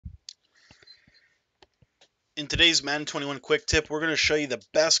In today's Madden 21 quick tip, we're going to show you the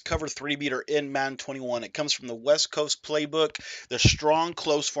best cover 3 beater in Madden 21. It comes from the West Coast Playbook, the strong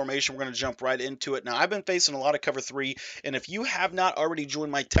close formation. We're going to jump right into it. Now, I've been facing a lot of cover 3, and if you have not already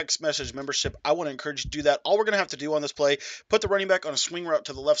joined my text message membership, I want to encourage you to do that. All we're going to have to do on this play, put the running back on a swing route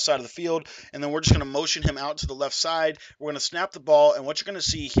to the left side of the field, and then we're just going to motion him out to the left side. We're going to snap the ball, and what you're going to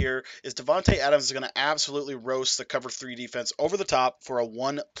see here is Devontae Adams is going to absolutely roast the cover 3 defense over the top for a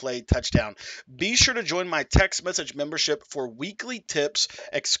one-play touchdown. Be sure to join my text message membership for weekly tips,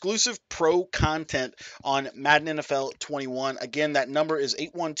 exclusive pro content on Madden NFL 21. Again, that number is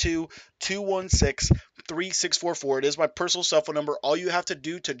 812-216-3644. It is my personal cell phone number. All you have to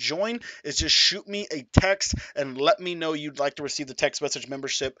do to join is just shoot me a text and let me know you'd like to receive the text message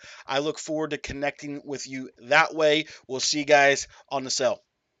membership. I look forward to connecting with you that way. We'll see you guys on the cell.